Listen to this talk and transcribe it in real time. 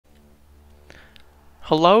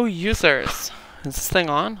Hello, users. Is this thing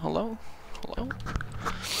on? Hello? Hello?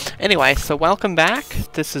 Anyway, so welcome back.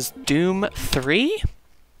 This is Doom 3,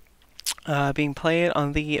 being played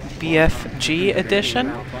on the BFG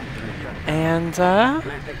edition. And, so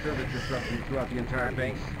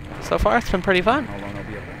far it's been pretty fun.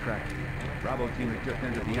 Bravo team has just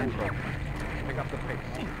entered the end zone. Pick up the pace.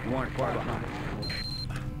 You aren't far behind.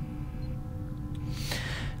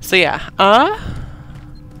 So yeah,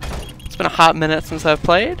 it's been a hot minute since I've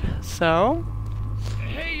played, so...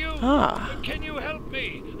 Hey you! Can you help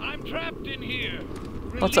me? I'm trapped in here.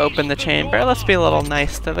 Let's open the chamber. Let's be a little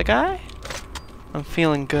nice to the guy. I'm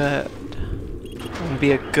feeling good. I'm gonna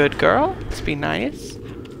be a good girl. Let's be nice.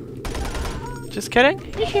 Just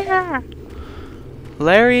kidding. Yeah.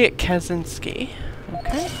 Larry Kaczynski.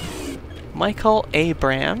 Okay. Michael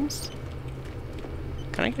Abrams.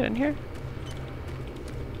 Can I get in here?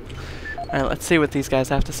 Alright, let's see what these guys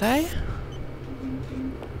have to say.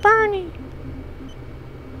 Bernie!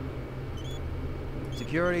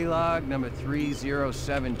 Security log number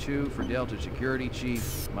 3072 for Delta Security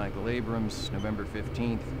Chief Michael Abrams, November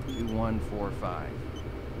 15th, 2145.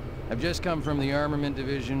 I've just come from the Armament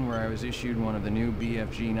Division where I was issued one of the new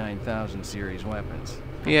BFG 9000 series weapons.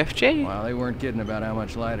 BFG? Well, they weren't kidding about how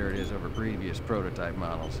much lighter it is over previous prototype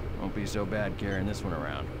models. Won't be so bad carrying this one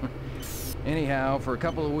around. Anyhow, for a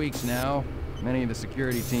couple of weeks now, many of the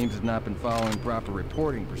security teams have not been following proper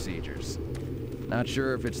reporting procedures. Not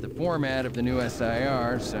sure if it's the format of the new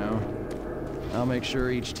SIR, so I'll make sure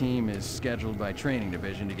each team is scheduled by training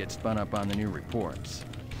division to get spun up on the new reports.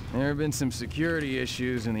 There have been some security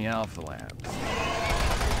issues in the Alpha Labs.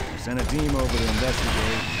 I sent a team over to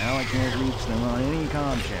investigate, and now I can't reach them on any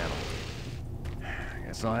comm channel. I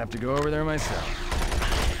guess I'll have to go over there myself.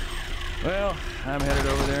 Well, I'm headed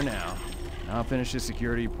over there now. I'll finish the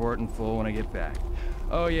security report in full when I get back.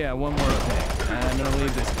 Oh yeah, one more thing. I'm gonna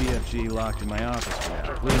leave this BFG locked in my office for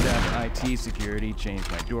now. Cleaned out IT security,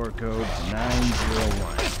 changed my door code to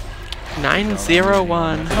 901.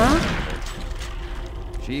 901, huh?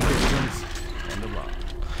 Chief agents and the law.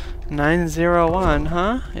 901,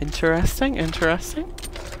 huh? Interesting, interesting.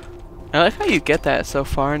 I like how you get that so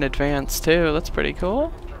far in advance, too. That's pretty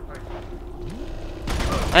cool.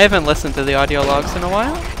 I haven't listened to the audio logs in a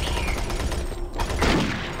while.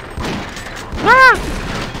 Ah!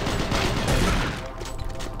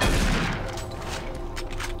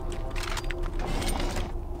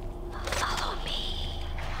 Follow me.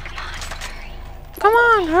 Come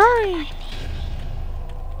on, hurry!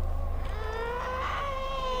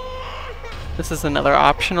 This is another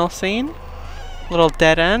optional scene. Little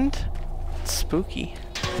dead end. It's spooky.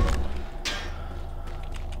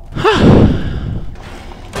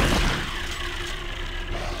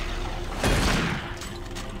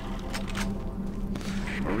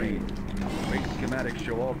 Marine, base schematics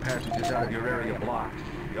show all passages out of your area blocked.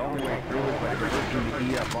 The only way through is by reversing the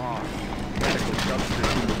EFR. Medical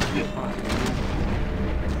subsystem will be possible.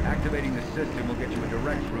 Activating the system will get you a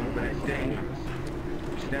direct route, but it's dangerous.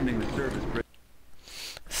 Extending the service bridge.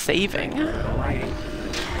 Saving.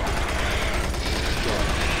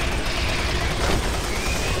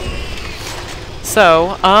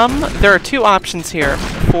 So, there are two options here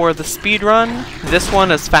for the speed run. This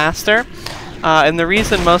one is faster, and the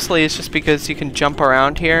reason mostly is just because you can jump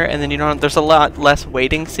around here, and then you don't. There's a lot less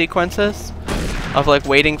waiting sequences of like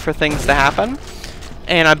waiting for things to happen,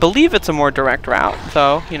 and I believe it's a more direct route,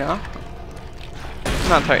 though. You know, I'm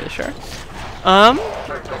not entirely sure.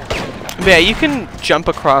 But yeah, you can jump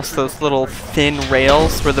across those little thin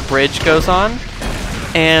rails where the bridge goes on.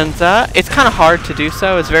 And it's kind of hard to do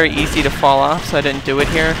so. It's very easy to fall off, so I didn't do it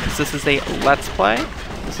here because this is a Let's Play.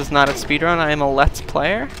 This is not a speedrun. I am a Let's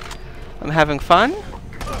Player. I'm having fun.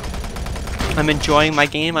 I'm enjoying my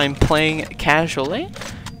game. I'm playing casually,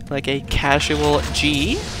 like a casual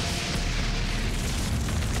G.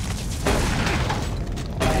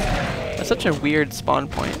 That's such a weird spawn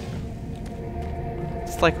point.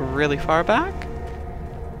 It's like really far back.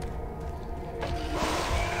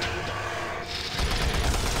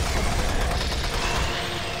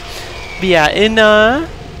 But yeah, in the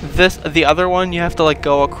other one, you have to like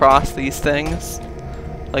go across these things,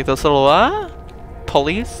 like those little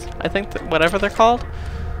pulleys, I think, whatever they're called.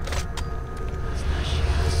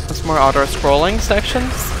 Those more auto-scrolling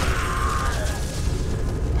sections.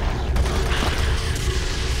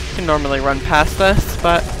 You can normally run past this,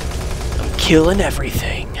 but I'm killing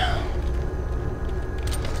everything. I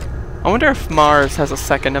wonder if Mars has a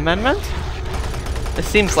Second Amendment. It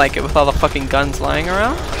seems like it with all the fucking guns lying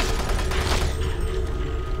around.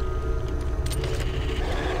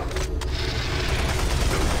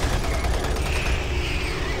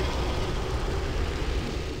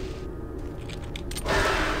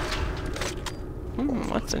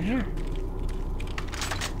 What's in here?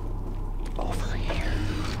 Over here.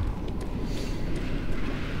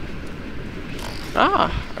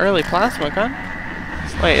 Ah, early plasma gun.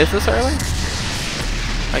 Wait, is this early?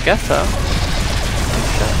 I guess so.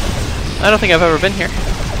 I don't think I've ever been here.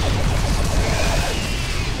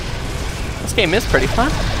 This game is pretty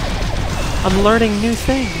fun. I'm learning new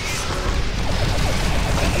things.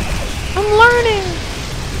 I'm learning!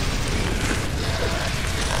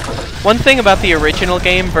 One thing about the original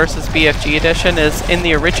game versus BFG edition is in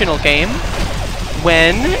the original game,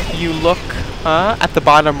 when you look at the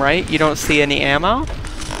bottom right, you don't see any ammo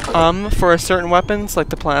for certain weapons, like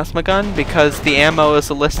the plasma gun, because the ammo is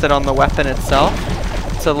listed on the weapon itself.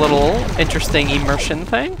 It's a little interesting immersion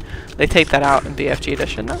thing. They take that out in BFG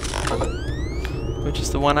edition now, which is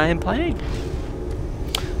the one I am playing.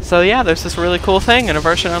 So yeah, there's this really cool thing in a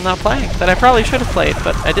version I'm not playing that I probably should have played,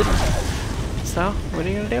 but I didn't. So, what are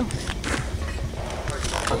you gonna do?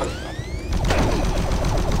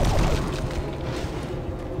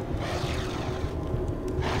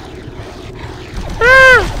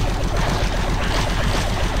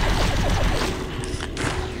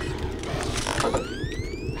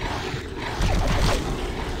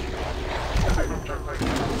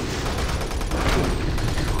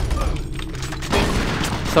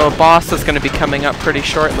 So a boss is going to be coming up pretty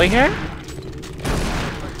shortly here.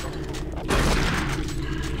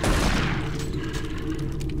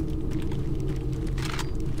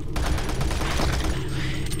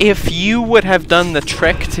 If you would have done the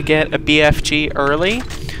trick to get a BFG early,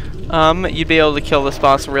 you'd be able to kill this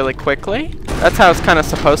boss really quickly. That's how it's kind of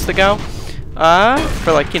supposed to go.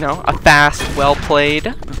 For like, you know, a fast,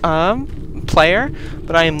 well-played player.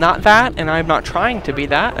 But I am not that, and I'm not trying to be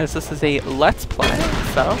that, as this is a Let's Play,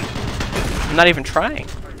 so I'm not even trying.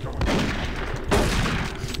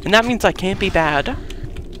 And that means I can't be bad.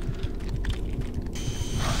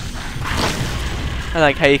 I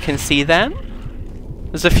like how you can see them.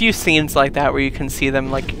 There's a few scenes like that where you can see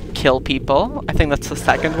them, like, kill people. I think that's the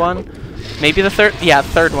second one. Maybe the third? Yeah,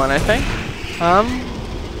 third one, I think.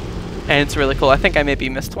 And it's really cool. I think I maybe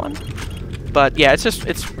missed one. But yeah,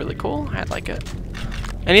 it's really cool. I like it.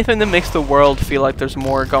 Anything that makes the world feel like there's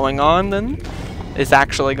more going on than is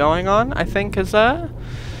actually going on, I think is a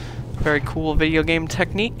very cool video game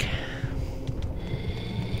technique.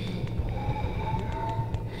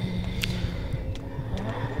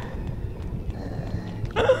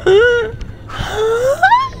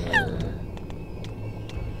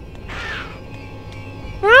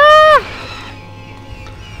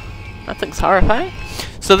 That thing's horrifying.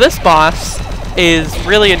 So this boss is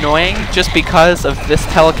really annoying just because of this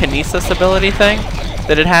telekinesis ability thing.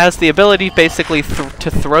 That it has the ability basically to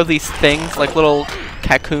throw these things, like little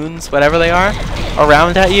cocoons, whatever they are,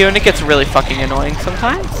 around at you, and it gets really fucking annoying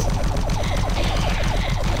sometimes.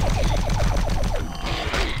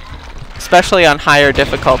 Especially on higher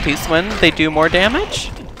difficulties when they do more damage.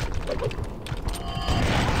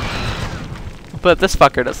 But this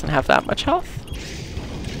fucker doesn't have that much health.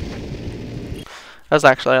 That was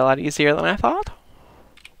actually a lot easier than I thought.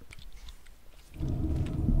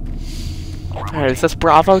 Alright, is this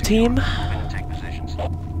Bravo team?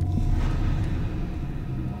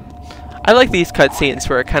 I like these cutscenes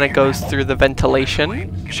where it kind of goes through the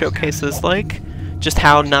ventilation, showcases like just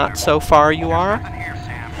how not so far you are.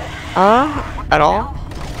 At all.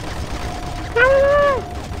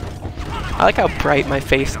 I like how bright my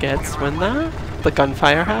face gets when the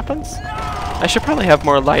gunfire happens. I should probably have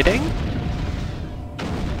more lighting.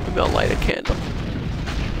 Maybe I'll light a candle.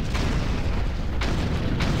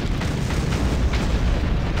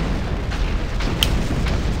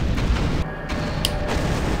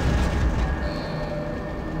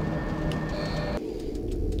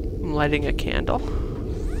 I'm lighting a candle.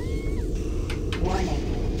 Warning.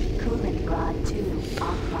 Coolant rod 2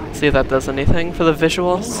 offline. See if that does anything for the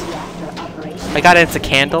visuals. I got into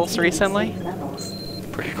candles recently.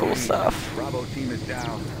 Pretty cool stuff. Bravo team is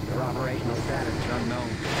down. Their operational status is unknown.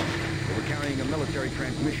 They were carrying a military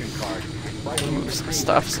transmission card. Move some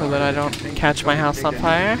stuff so that I don't catch my house on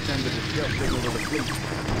fire. Send the distress signal to the fleet.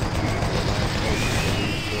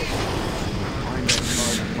 Find that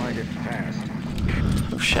card and find its past.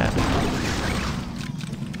 Oh shit.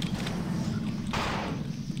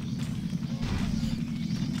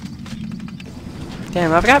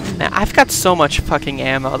 Damn, I've got so much fucking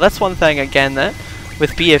ammo. That's one thing again that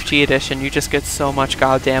with BFG edition you just get so much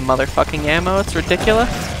goddamn motherfucking ammo. It's ridiculous.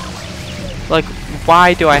 Like,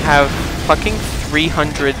 why do I have fucking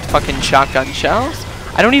 300 fucking shotgun shells?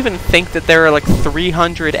 I don't even think that there are like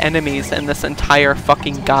 300 enemies in this entire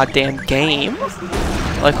fucking goddamn game.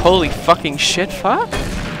 Like, holy fucking shit, fuck.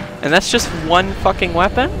 And that's just one fucking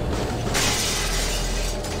weapon?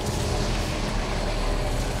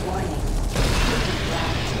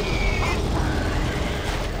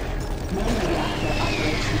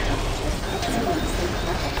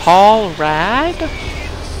 Paul Rad?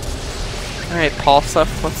 Alright, Paul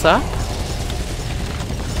stuff, what's up?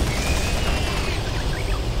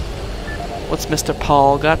 What's Mr.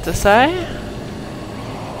 Paul got to say?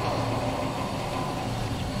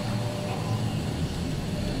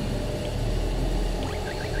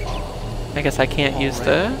 I guess I can't use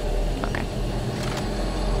the... Okay.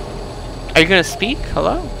 Are you gonna speak?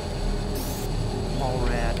 Hello? Paul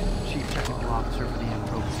Rad, Chief Technical Officer for the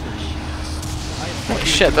Info Facility. Oh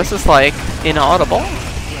shit, this is like inaudible.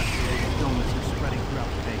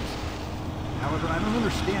 However, I don't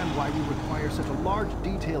understand why we require such a large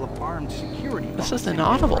detail of armed security. This is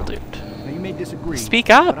inaudible, dude. Now, you may disagree. Speak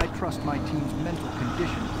up. But I trust my team's mental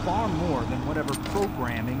condition far more than whatever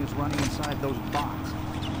programming is running inside those bots.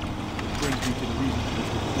 Brings me to the reason for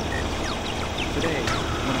this report. Today,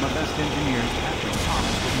 one of my best engineers, Patrick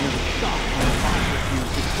Thomas, was nearly shot when a bot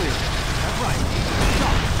refused to clear it. That's right,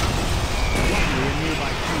 shot. Luckily, a nearby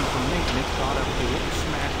team from maintenance got up to it and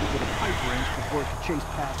smashed it with a pipe wrench before it could chase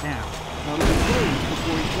Pat down. Now, it was days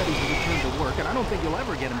before he's ready to return to work, and I don't think you'll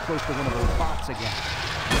ever get him close to one of those bots again.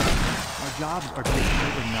 Our jobs are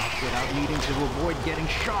difficult enough without needing to avoid getting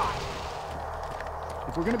shot.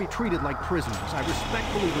 If we're going to be treated like prisoners, I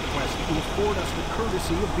respectfully request that you afford us the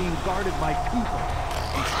courtesy of being guarded by people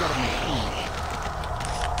instead of machines.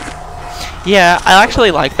 Yeah, I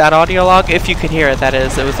actually like that audio log. If you could hear it, that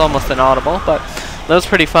is. It was almost inaudible, but that was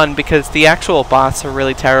pretty fun because the actual bots are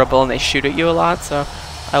really terrible and they shoot at you a lot, so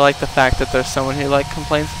I like the fact that there's someone who like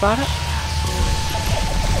complains about it.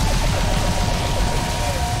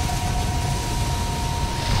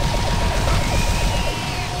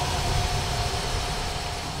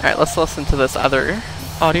 Alright, let's listen to this other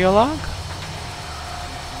audio log.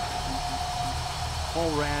 Paul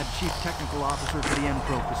Rad, Chief Technical Officer for the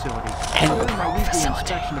Enpro facility. Enpro During my weekly facility.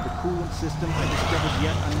 inspection of the coolant system, I discovered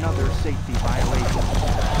yet another safety violation.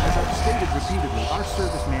 As I've stated repeatedly, our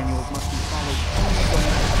service manuals must be followed only when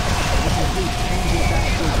necessary. This includes changing back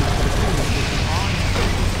filters for the coolant system on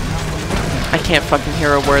surface, not when running. I can't fucking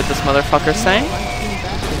hear a word this motherfucker's saying.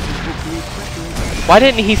 Why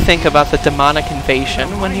didn't he think about the demonic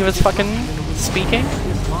invasion when he was fucking speaking?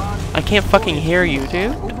 I can't fucking hear you,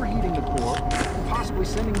 dude. Overheating the core, possibly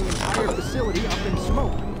sending the entire facility up in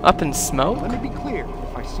smoke. Up in smoke? Let me be clear.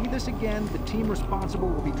 If I see this again, the team responsible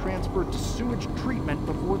will be transferred to sewage treatment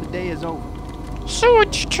before the day is over.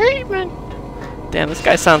 Sewage treatment? Damn, this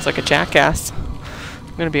guy sounds like a jackass.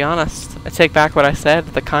 I'm gonna be honest. I take back what I said,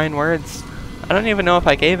 the kind words. I don't even know if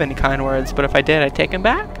I gave any kind words, but if I did, I take them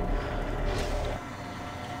back.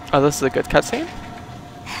 Oh, this is a good cutscene.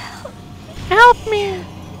 Help me!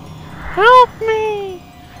 Help me!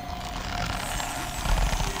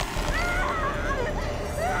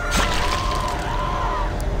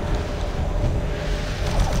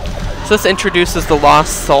 So this introduces the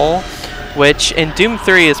Lost Soul, which in Doom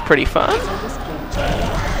 3 is pretty fun.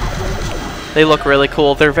 They look really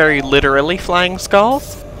cool. They're very literally flying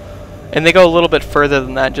skulls. And they go a little bit further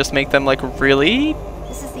than that, just make them like really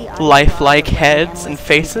lifelike heads and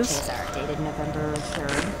faces.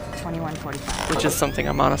 Which is something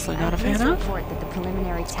I'm honestly not a fan of. Report that the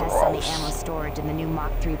preliminary tests on the ammo storage in the new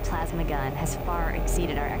Mach 3 plasma gun has far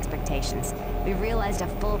exceeded our expectations. We realized a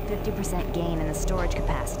full 50% gain in the storage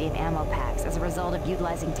capacity of ammo packs as a result of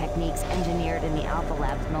utilizing techniques engineered in the Alpha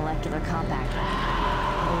Lab's molecular compact lab.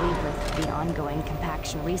 I believe with the ongoing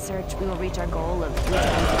compaction research, we will reach our goal of 3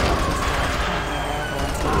 times the capacity storage currently available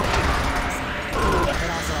in stock. I'd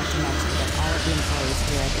also like to mention that all of the employees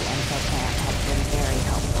here at the Info plant have been very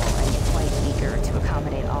helpful and quite eager to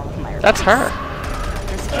accommodate all of my requests. That's her.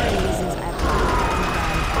 For security reasons, I've posted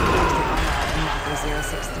on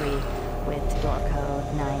 063 with door code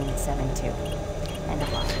 972. End of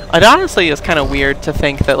line. It honestly is kind of weird to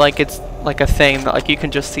think that like it's like a thing that like you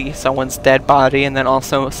can just see someone's dead body and then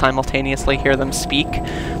also simultaneously hear them speak.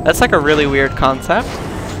 That's like a really weird concept.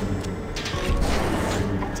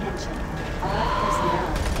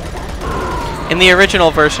 In the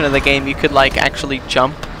original version of the game, you could like actually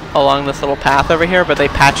jump along this little path over here, but they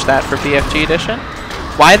patched that for BFG edition.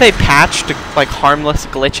 Why they patched like harmless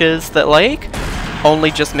glitches that like only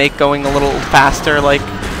just make going a little faster like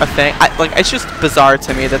a thing? Like it's just bizarre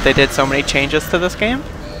to me that they did so many changes to this game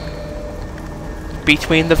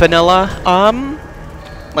between the vanilla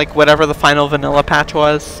like whatever the final vanilla patch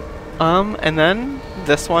was and then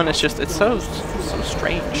this one. It's just it's so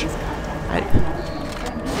strange.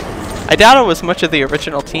 I doubt it was much of the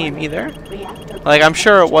original team either. Reactor Like, I'm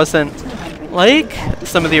sure it wasn't like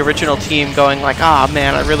some of the original team going like, ah,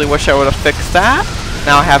 man, I really wish I would have fixed that.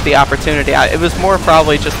 Now I have the opportunity. It was more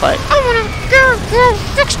probably just like, I want to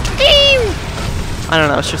fix the game. I don't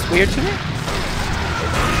know, it's just weird to me.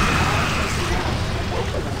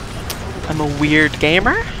 I'm a weird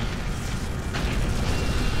gamer.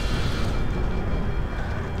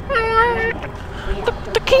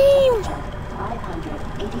 The game.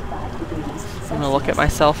 I'm gonna look at my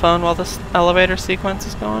cell phone while this elevator sequence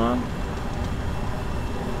is going on.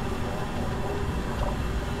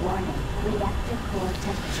 Warning, reactor core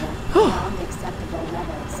temperature beyond acceptable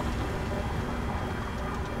levels.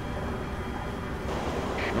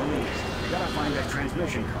 Louise, you gotta find that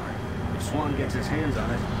transmission card. If Swan gets his hands on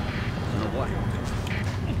it, I don't know what he'll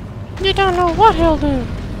do. You don't know what he'll do.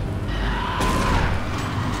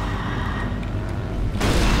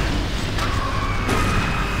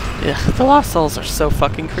 Ugh, the Lost Souls are so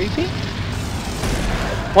fucking creepy.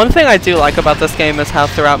 One thing I do like about this game is how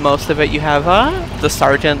throughout most of it you have the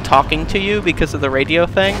sergeant talking to you because of the radio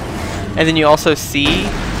thing. And then you also see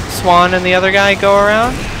Swan and the other guy go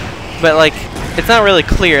around. But like, it's not really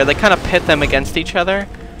clear. They kind of pit them against each other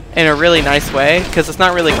in a really nice way because it's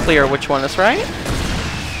not really clear which one is right.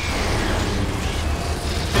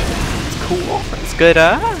 It's cool. It's good,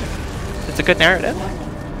 it's a good narrative.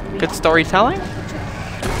 Good storytelling.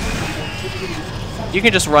 You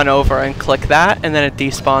can just run over and click that, and then it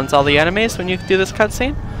despawns all the enemies when you do this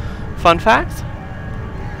cutscene. Fun fact.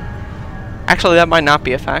 Actually, that might not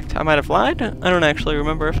be a fact. I might have lied. I don't actually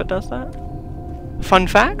remember if it does that. Fun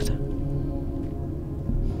fact.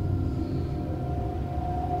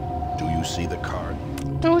 Do you see the card?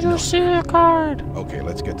 Do you see the card? Okay,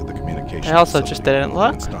 let's get to the communication. I also facility just didn't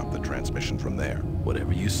look. and stop the transmission from there.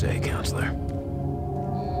 Whatever you say, Counselor.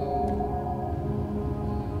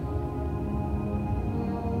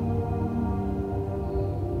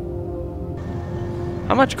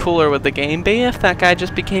 How much cooler would the game be if that guy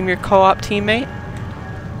just became your co-op teammate?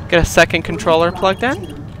 Get a second controller plugged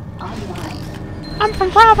in? I'm from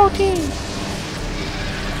Bravo Team!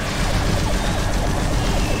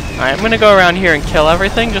 Alright, I'm gonna go around here and kill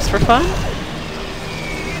everything just for fun.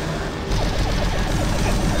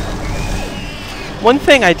 One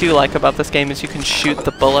thing I do like about this game is you can shoot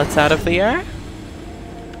the bullets out of the air.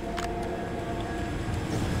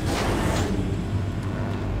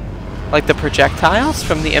 Like the projectiles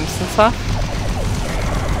from the imps and stuff.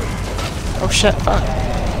 Oh shit, fuck.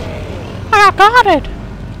 I got it!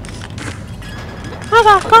 I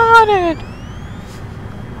got it!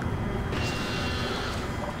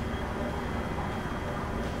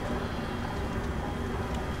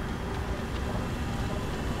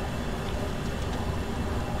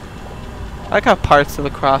 I like how parts of the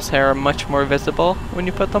crosshair are much more visible when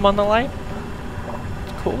you put them on the light.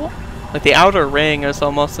 It's cool. Like the outer ring is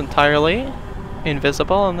almost entirely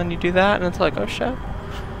invisible, and then you do that and it's like, oh shit.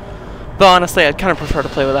 Though honestly, I'd kind of prefer to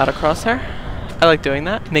play without a crosshair. I like doing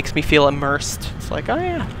that. It makes me feel immersed. It's like, oh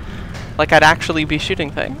yeah. Like I'd actually be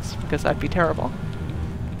shooting things, because that'd be terrible.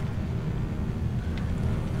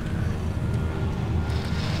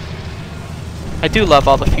 I do love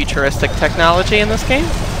all the futuristic technology in this game.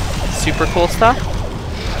 Super cool stuff.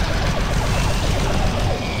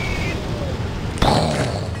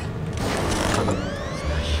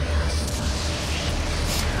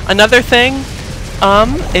 Another thing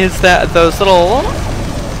is that those little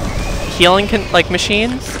healing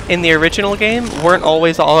machines in the original game weren't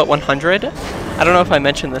always all at 100. I don't know if I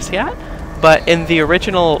mentioned this yet, but in the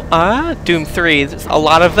original Doom 3, a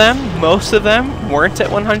lot of them, most of them, weren't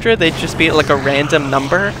at 100. They'd just be at like a random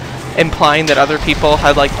number, implying that other people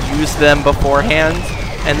had like used them beforehand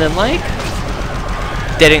and then like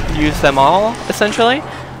didn't use them all, essentially.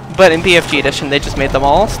 But in BFG Edition, they just made them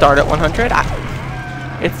all start at 100.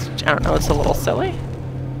 I don't know, it's a little silly.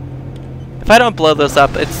 If I don't blow those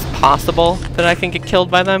up, it's possible that I can get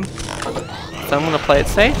killed by them. So I'm gonna play it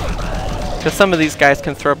safe. Because some of these guys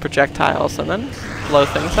can throw projectiles and then blow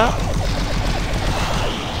things up.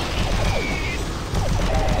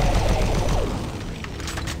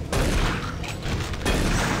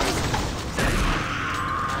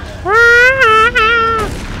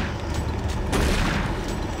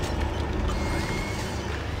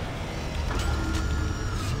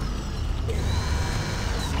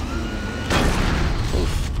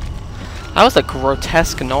 That was a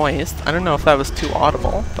grotesque noise. I don't know if that was too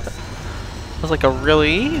audible, but it was like a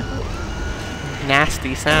really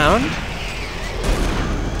nasty sound.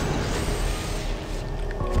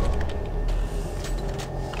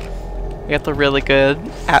 We got the really good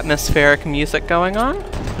atmospheric music going on.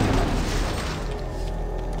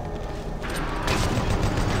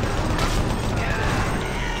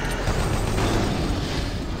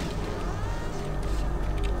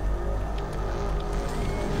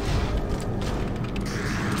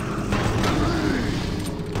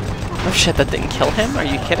 Oh shit, that didn't kill him? Are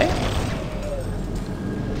you kidding?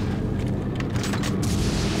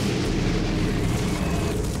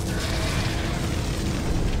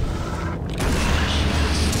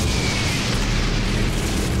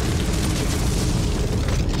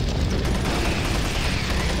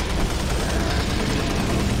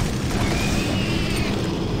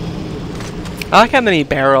 I like how many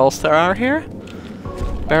barrels there are here.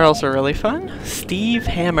 Barrels are really fun. Steve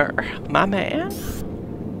Hammer, my man.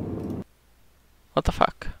 What the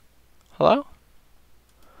fuck? Hello?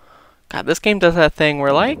 God, this game does that thing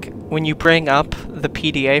where, like, when you bring up the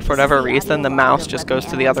PDA for whatever reason, the mouse just goes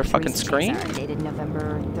to the other fucking screen. Dated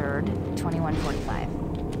November 3rd, 2145.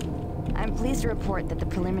 I'm pleased to report that the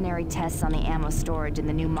preliminary tests on the ammo storage in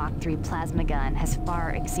the new Mach 3 plasma gun has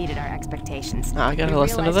far exceeded our expectations. I gotta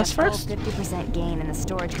listen to this first. 50% gain in the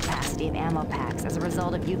storage capacity of ammo packs as a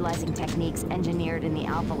result of utilizing techniques engineered in the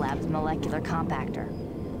Alpha Lab's molecular compactor.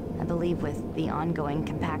 I believe with the ongoing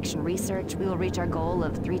compaction research, we will reach our goal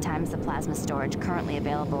of 3 times the plasma storage currently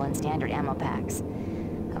available in standard ammo packs.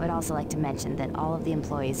 I would also like to mention that all of the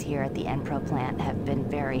employees here at the Enpro plant have been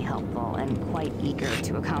very helpful and quite eager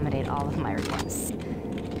to accommodate all of my requests.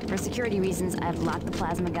 For security reasons, I've locked the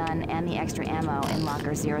plasma gun and the extra ammo in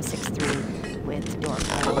locker 063 with door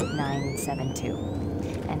code 972.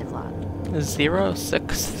 End of log.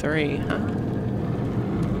 063, huh?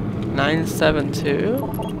 972?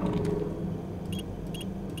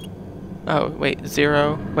 Oh, wait,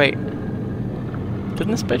 0, wait.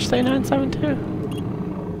 Didn't this bitch say 972?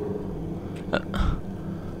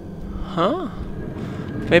 Huh?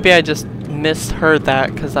 Maybe I just misheard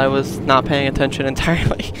that because I was not paying attention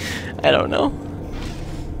entirely. I don't know.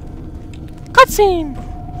 Cutscene!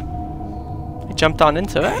 I jumped on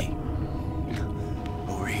into it.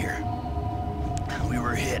 Over here. We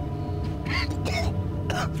were hit.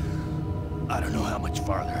 I don't know how much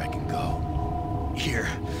farther I can go. Here,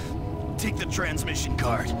 take the transmission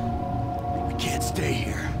card. We can't stay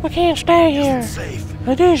here. We can't stay here. It isn't safe.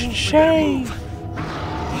 It isn't safe.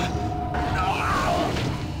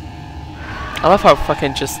 I love how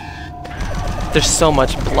fucking just... There's so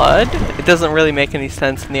much blood. It doesn't really make any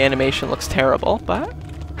sense and the animation looks terrible, but...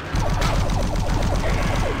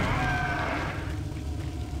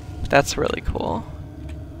 That's really cool.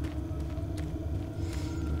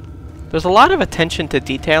 There's a lot of attention to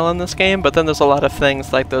detail in this game, but then there's a lot of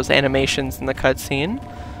things like those animations in the cutscene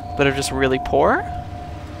that are just really poor.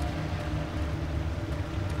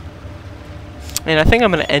 And I think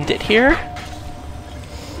I'm going to end it here,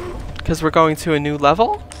 because we're going to a new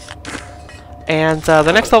level. And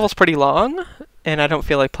the next level's pretty long, and I don't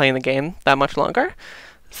feel like playing the game that much longer.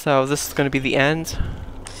 So this is going to be the end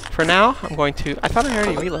for now. I'm going to... I thought I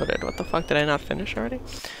already reloaded. What the fuck? Did I not finish already?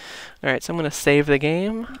 Alright, so I'm going to save the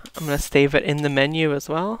game. I'm going to save it in the menu as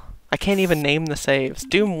well. I can't even name the saves.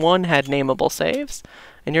 Doom 1 had nameable saves,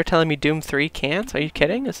 and you're telling me Doom 3 can't? Are you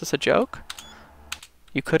kidding? Is this a joke?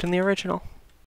 You could in the original.